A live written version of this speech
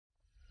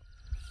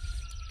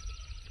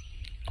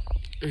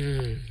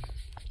Mm.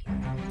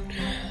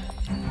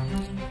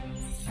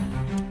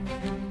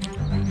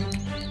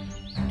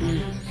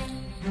 Mm.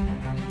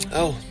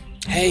 Oh,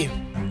 hey,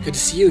 good to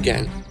see you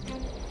again.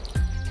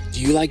 Do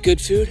you like good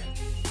food?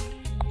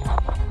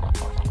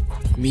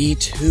 Me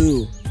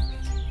too.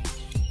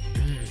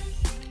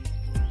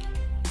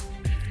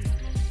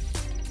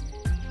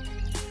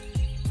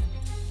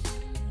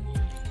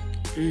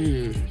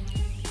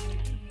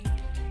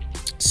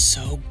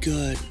 So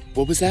good.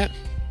 What was that?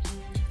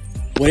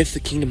 What if the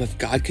kingdom of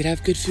God could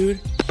have good food?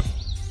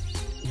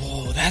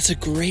 Whoa, that's a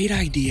great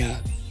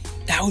idea.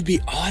 That would be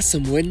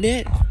awesome, wouldn't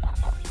it?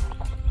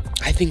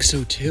 I think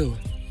so too.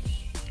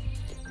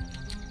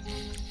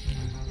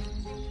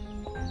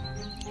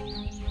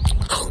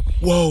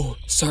 Whoa,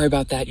 sorry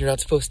about that. You're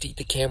not supposed to eat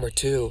the camera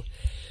too.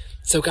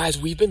 So guys,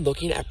 we've been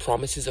looking at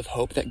promises of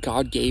hope that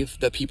God gave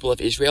the people of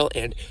Israel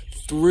and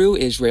through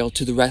Israel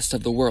to the rest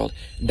of the world.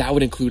 That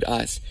would include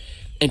us.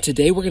 And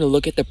today we're going to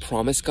look at the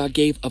promise God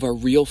gave of a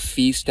real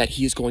feast that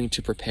he is going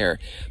to prepare,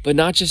 but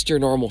not just your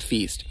normal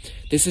feast.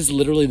 This is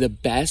literally the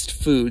best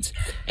foods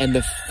and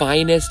the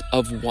finest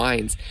of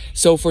wines.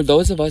 So for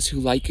those of us who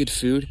like good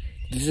food,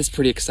 this is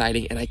pretty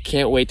exciting and I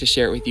can't wait to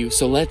share it with you.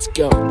 So let's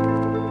go.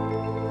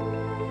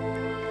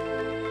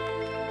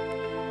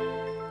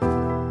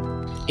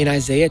 In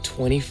Isaiah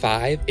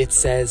 25, it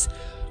says,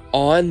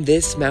 "On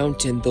this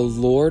mountain, the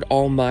Lord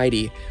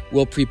Almighty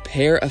will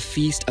prepare a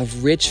feast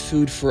of rich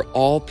food for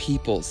all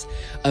peoples,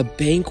 a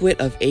banquet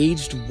of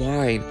aged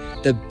wine,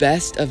 the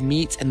best of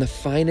meats and the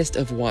finest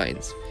of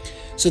wines."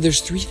 So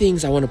there's three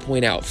things I want to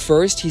point out.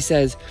 First, he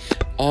says,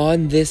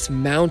 on this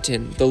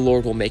mountain, the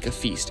Lord will make a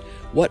feast.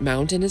 What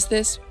mountain is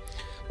this?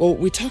 Well,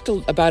 we talked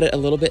about it a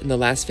little bit in the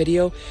last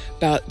video,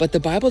 but the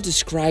Bible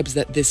describes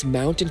that this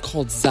mountain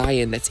called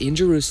Zion that's in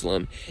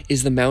Jerusalem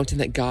is the mountain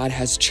that God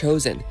has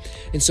chosen.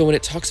 And so when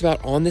it talks about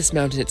on this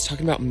mountain, it's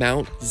talking about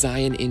Mount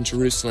Zion in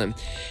Jerusalem.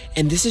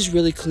 And this is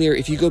really clear.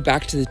 If you go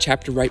back to the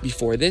chapter right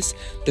before this,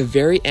 the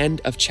very end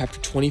of chapter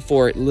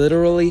 24, it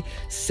literally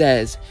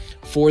says,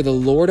 "For the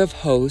Lord of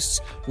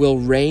hosts will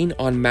reign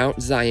on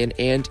Mount Zion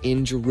and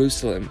in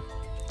Jerusalem."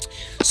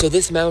 So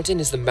this mountain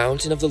is the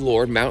mountain of the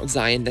Lord, Mount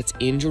Zion, that's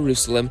in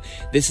Jerusalem.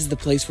 This is the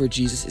place where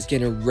Jesus is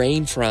going to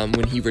reign from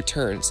when he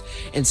returns.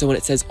 And so when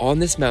it says on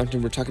this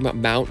mountain, we're talking about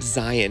Mount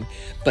Zion.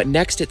 But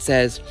next it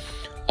says,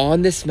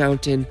 on this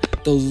mountain,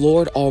 the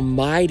Lord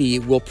Almighty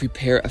will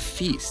prepare a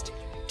feast.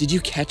 Did you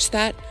catch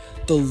that?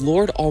 The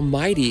Lord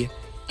Almighty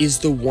is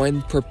the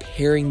one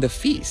preparing the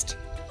feast.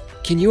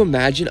 Can you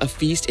imagine a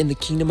feast in the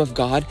kingdom of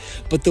God,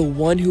 but the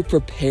one who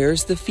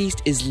prepares the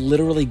feast is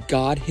literally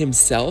God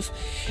himself?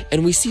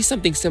 And we see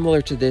something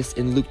similar to this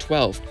in Luke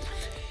 12.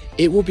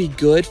 "It will be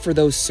good for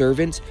those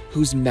servants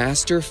whose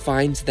master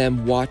finds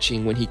them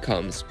watching when he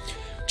comes.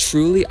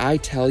 Truly, I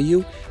tell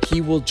you, he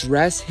will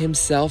dress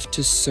himself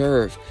to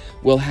serve,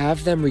 will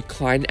have them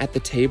recline at the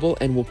table,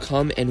 and will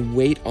come and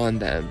wait on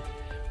them."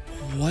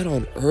 What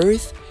on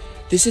earth?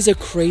 This is a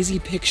crazy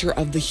picture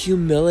of the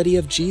humility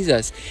of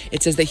Jesus.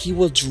 It says that he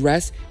will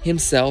dress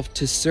himself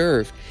to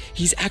serve.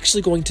 He's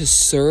actually going to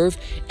serve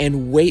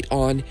and wait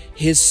on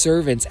his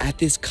servants at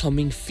this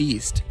coming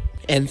feast.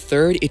 And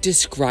third, it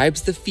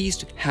describes the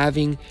feast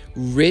having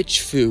rich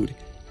food,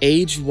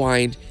 aged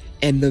wine,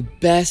 and the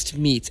best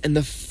meats and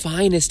the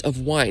finest of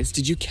wines.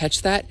 Did you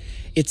catch that?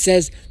 It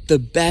says the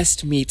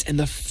best meats and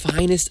the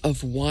finest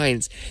of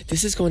wines.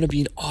 This is going to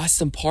be an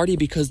awesome party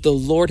because the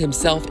Lord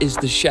himself is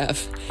the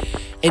chef.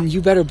 And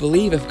you better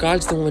believe if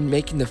God's the one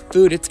making the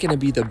food, it's going to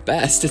be the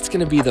best. It's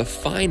going to be the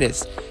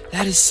finest.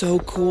 That is so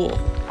cool.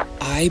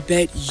 I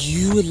bet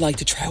you would like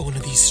to try one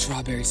of these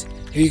strawberries.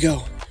 Here you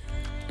go.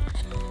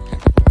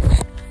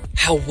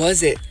 How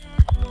was it?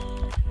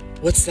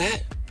 What's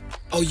that?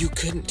 Oh, you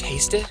couldn't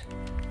taste it?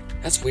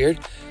 That's weird.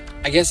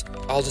 I guess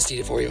I'll just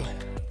eat it for you.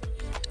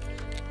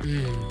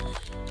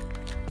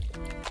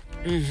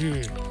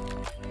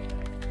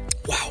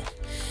 Wow.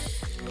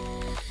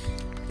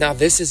 Now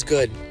this is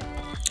good.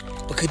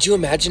 But could you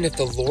imagine if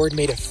the Lord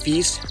made a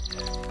feast?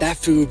 That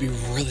food would be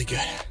really good.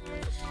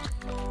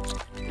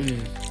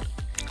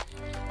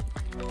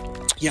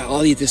 Yeah,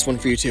 I'll eat this one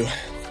for you too.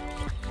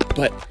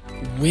 But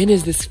when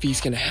is this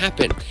feast going to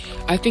happen?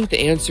 I think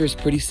the answer is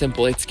pretty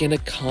simple. It's going to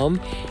come.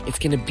 It's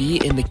going to be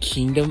in the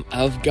kingdom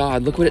of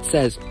God. Look what it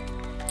says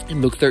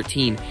in Luke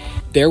 13.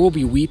 "There will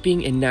be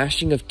weeping and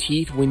gnashing of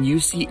teeth when you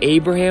see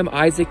Abraham,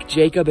 Isaac,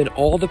 Jacob, and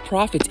all the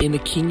prophets in the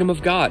kingdom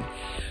of God.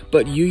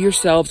 But you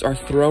yourselves are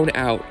thrown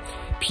out.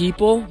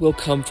 People will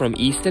come from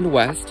east and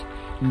west,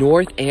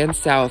 north and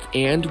south,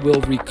 and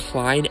will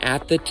recline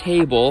at the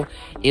table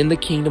in the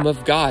kingdom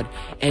of God.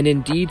 And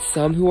indeed,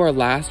 some who are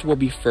last will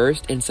be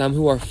first, and some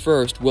who are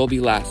first will be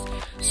last."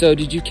 So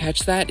did you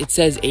catch that? It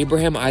says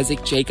Abraham,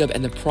 Isaac, Jacob,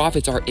 and the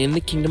prophets are in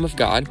the kingdom of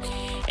God,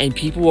 and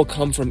people will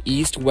come from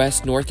east,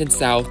 west, north, and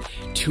south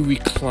to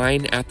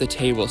recline at the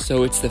table.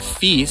 So it's the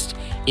feast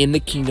in the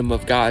kingdom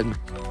of God.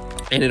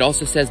 And it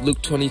also says,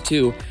 Luke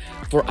 22,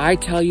 "For I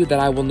tell you that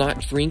I will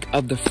not drink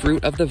of the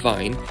fruit of the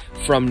vine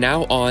from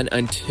now on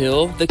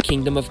until the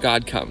kingdom of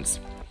God comes."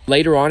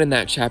 Later on in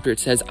that chapter,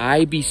 it says,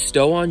 I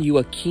bestow on you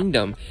a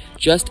kingdom,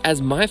 just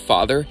as my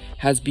Father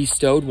has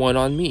bestowed one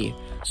on me,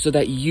 so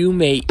that you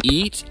may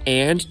eat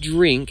and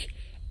drink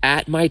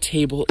at my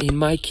table in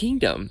my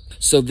kingdom.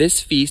 So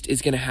this feast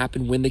is going to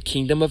happen when the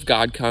kingdom of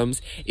God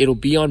comes. It'll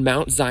be on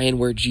Mount Zion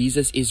where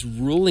Jesus is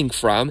ruling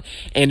from,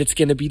 and it's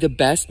going to be the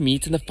best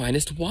meats and the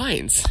finest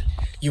wines.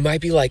 You might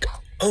be like,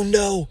 oh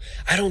no,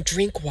 I don't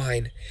drink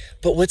wine.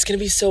 But what's going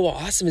to be so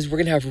awesome is we're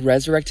going to have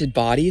resurrected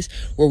bodies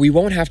where we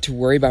won't have to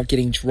worry about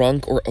getting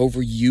drunk or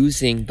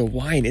overusing the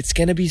wine. It's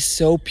going to be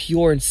so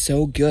pure and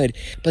so good.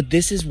 But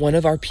this is one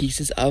of our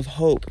pieces of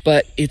hope.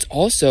 But it's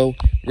also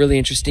really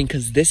interesting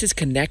because this is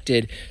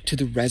connected to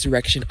the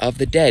resurrection of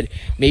the dead.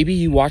 Maybe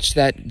you watched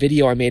that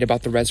video I made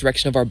about the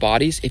resurrection of our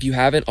bodies. If you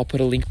haven't, I'll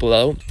put a link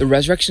below. The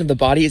resurrection of the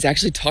body is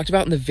actually talked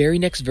about in the very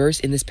next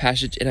verse in this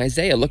passage in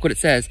Isaiah. Look what it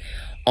says.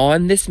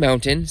 On this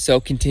mountain, so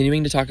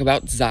continuing to talk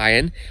about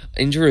Zion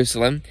in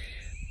Jerusalem,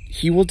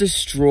 he will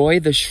destroy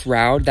the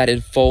shroud that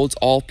enfolds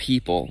all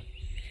people,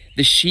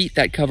 the sheet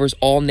that covers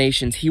all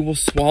nations. He will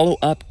swallow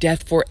up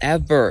death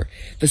forever.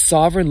 The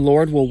sovereign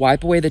Lord will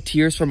wipe away the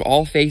tears from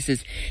all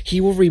faces.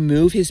 He will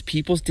remove his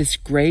people's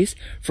disgrace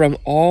from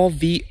all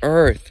the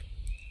earth.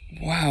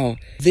 Wow.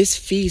 This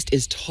feast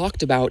is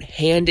talked about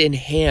hand in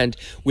hand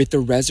with the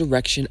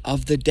resurrection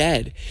of the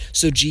dead.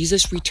 So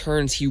Jesus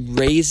returns, he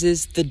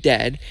raises the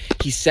dead,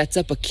 he sets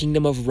up a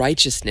kingdom of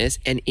righteousness,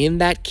 and in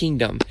that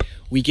kingdom,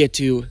 we get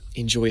to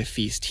enjoy a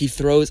feast. He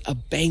throws a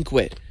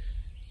banquet.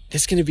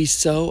 This is going to be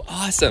so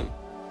awesome.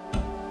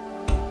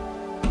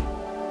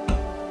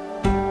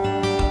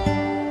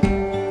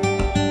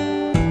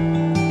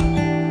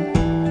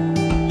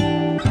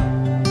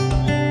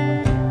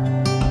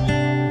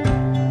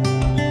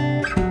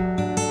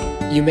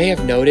 You may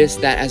have noticed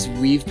that as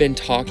we've been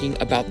talking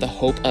about the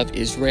hope of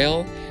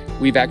Israel,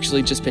 we've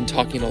actually just been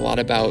talking a lot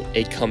about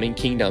a coming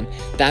kingdom.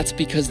 That's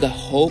because the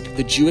hope,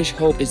 the Jewish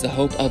hope, is the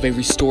hope of a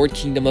restored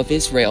kingdom of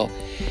Israel.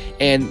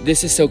 And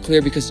this is so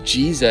clear because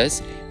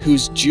Jesus,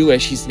 who's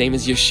Jewish, his name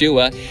is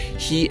Yeshua,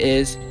 he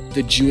is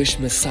the Jewish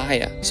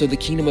Messiah. So the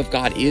kingdom of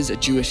God is a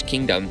Jewish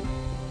kingdom.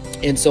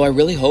 And so I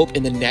really hope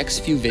in the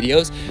next few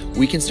videos,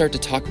 we can start to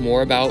talk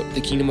more about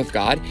the kingdom of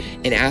God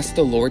and ask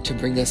the Lord to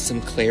bring us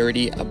some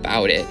clarity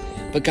about it.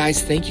 But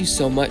guys, thank you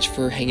so much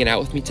for hanging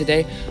out with me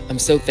today. I'm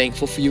so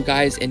thankful for you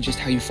guys and just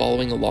how you're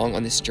following along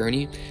on this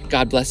journey.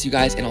 God bless you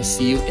guys, and I'll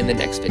see you in the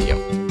next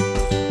video.